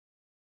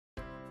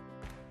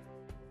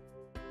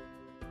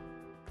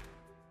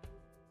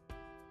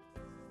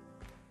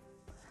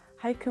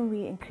How can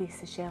we increase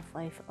the shelf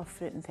life of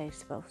fruit and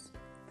vegetables?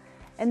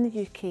 In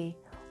the UK,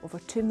 over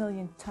 2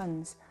 million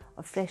tonnes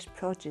of fresh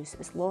produce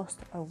is lost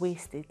or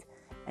wasted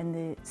in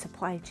the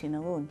supply chain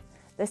alone.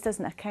 This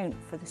doesn't account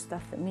for the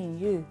stuff that me and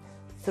you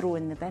throw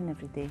in the bin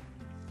every day.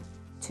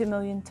 2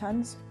 million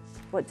tonnes,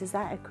 what does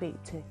that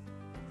equate to?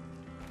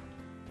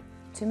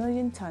 2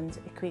 million tonnes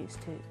equates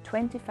to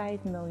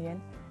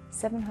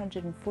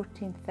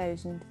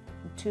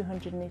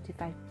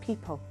 25,714,285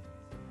 people.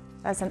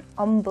 That's an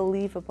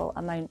unbelievable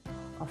amount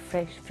of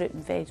fresh fruit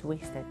and veg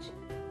wastage.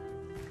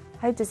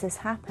 How does this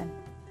happen?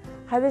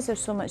 How is there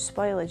so much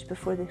spoilage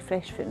before the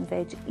fresh fruit and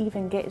veg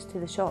even gets to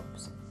the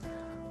shops?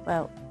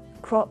 Well,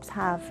 crops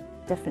have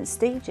different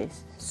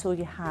stages. So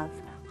you have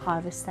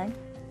harvesting,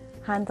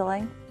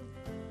 handling,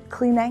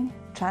 cleaning,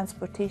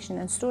 transportation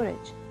and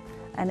storage.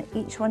 And at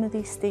each one of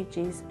these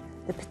stages,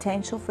 the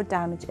potential for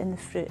damage in the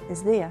fruit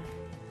is there.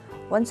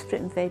 Once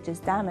fruit and veg is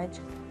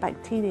damaged,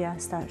 bacteria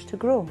starts to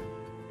grow.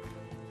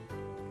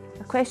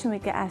 A question we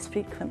get asked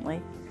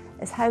frequently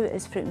is how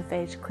is fruit and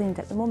veg cleaned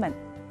at the moment?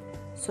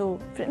 So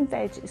fruit and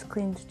veg is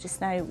cleaned just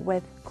now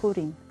with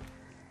chlorine.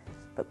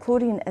 But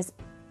chlorine is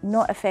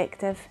not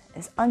effective,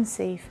 it's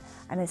unsafe,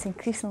 and it's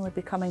increasingly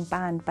becoming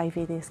banned by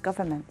various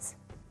governments.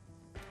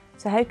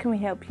 So how can we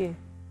help you?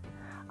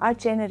 Our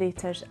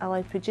generators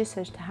allow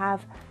producers to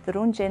have their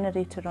own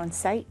generator on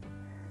site,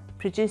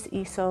 produce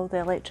e-soil, the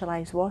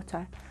electrolysed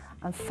water,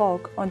 and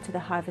fog onto the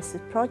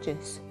harvested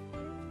produce.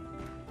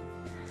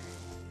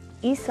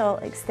 E-soil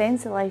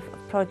extends the life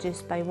of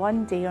produce by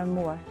 1 day or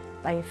more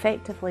by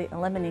effectively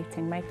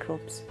eliminating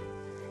microbes.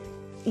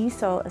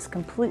 E-soil is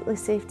completely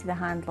safe to the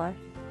handler,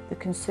 the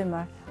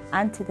consumer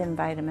and to the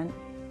environment,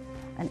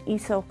 and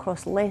e-soil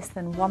costs less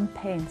than 1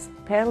 pence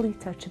per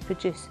litre to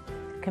produce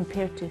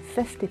compared to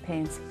 50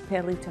 pence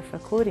per litre for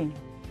chlorine.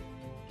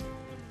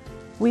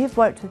 We have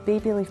worked with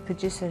baby leaf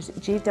producers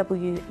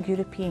JW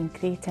European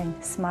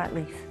creating Smart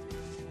Leaf.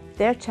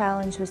 Their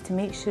challenge was to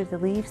make sure the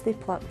leaves they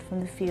plucked from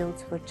the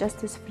fields were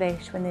just as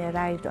fresh when they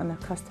arrived on their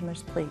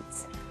customers'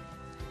 plates.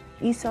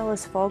 E-soil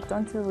is fogged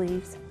onto the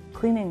leaves,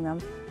 cleaning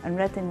them and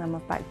ridding them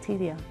of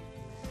bacteria.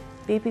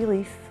 Baby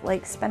leaf,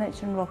 like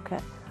spinach and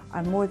rocket,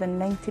 are more than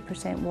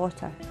 90%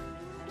 water.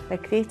 By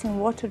creating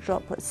water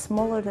droplets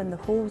smaller than the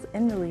holes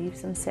in the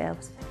leaves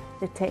themselves,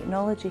 the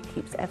technology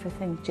keeps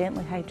everything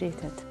gently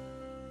hydrated.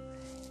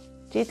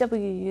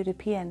 JW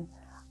European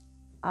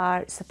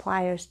are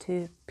suppliers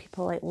to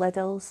people like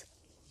Lidl's,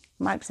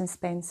 Marks and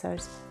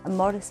Spencer's and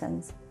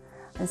Morrison's,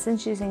 and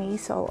since using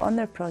e-soil on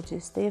their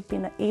produce, they have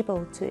been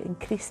able to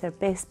increase their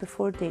best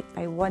before date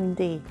by 1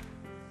 day.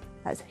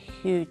 That's a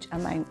huge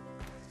amount.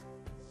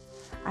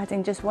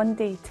 Adding just 1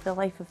 day to the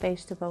life of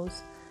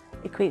vegetables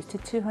equates to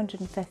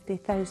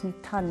 250,000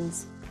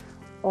 tonnes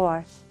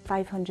or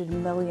 £500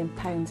 million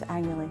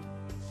annually.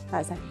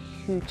 That's a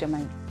huge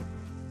amount.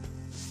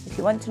 If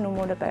you want to know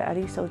more about our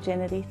e-soil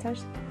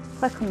generators,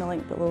 click on the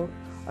link below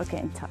or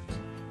get in touch.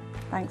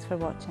 Thanks for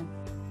watching.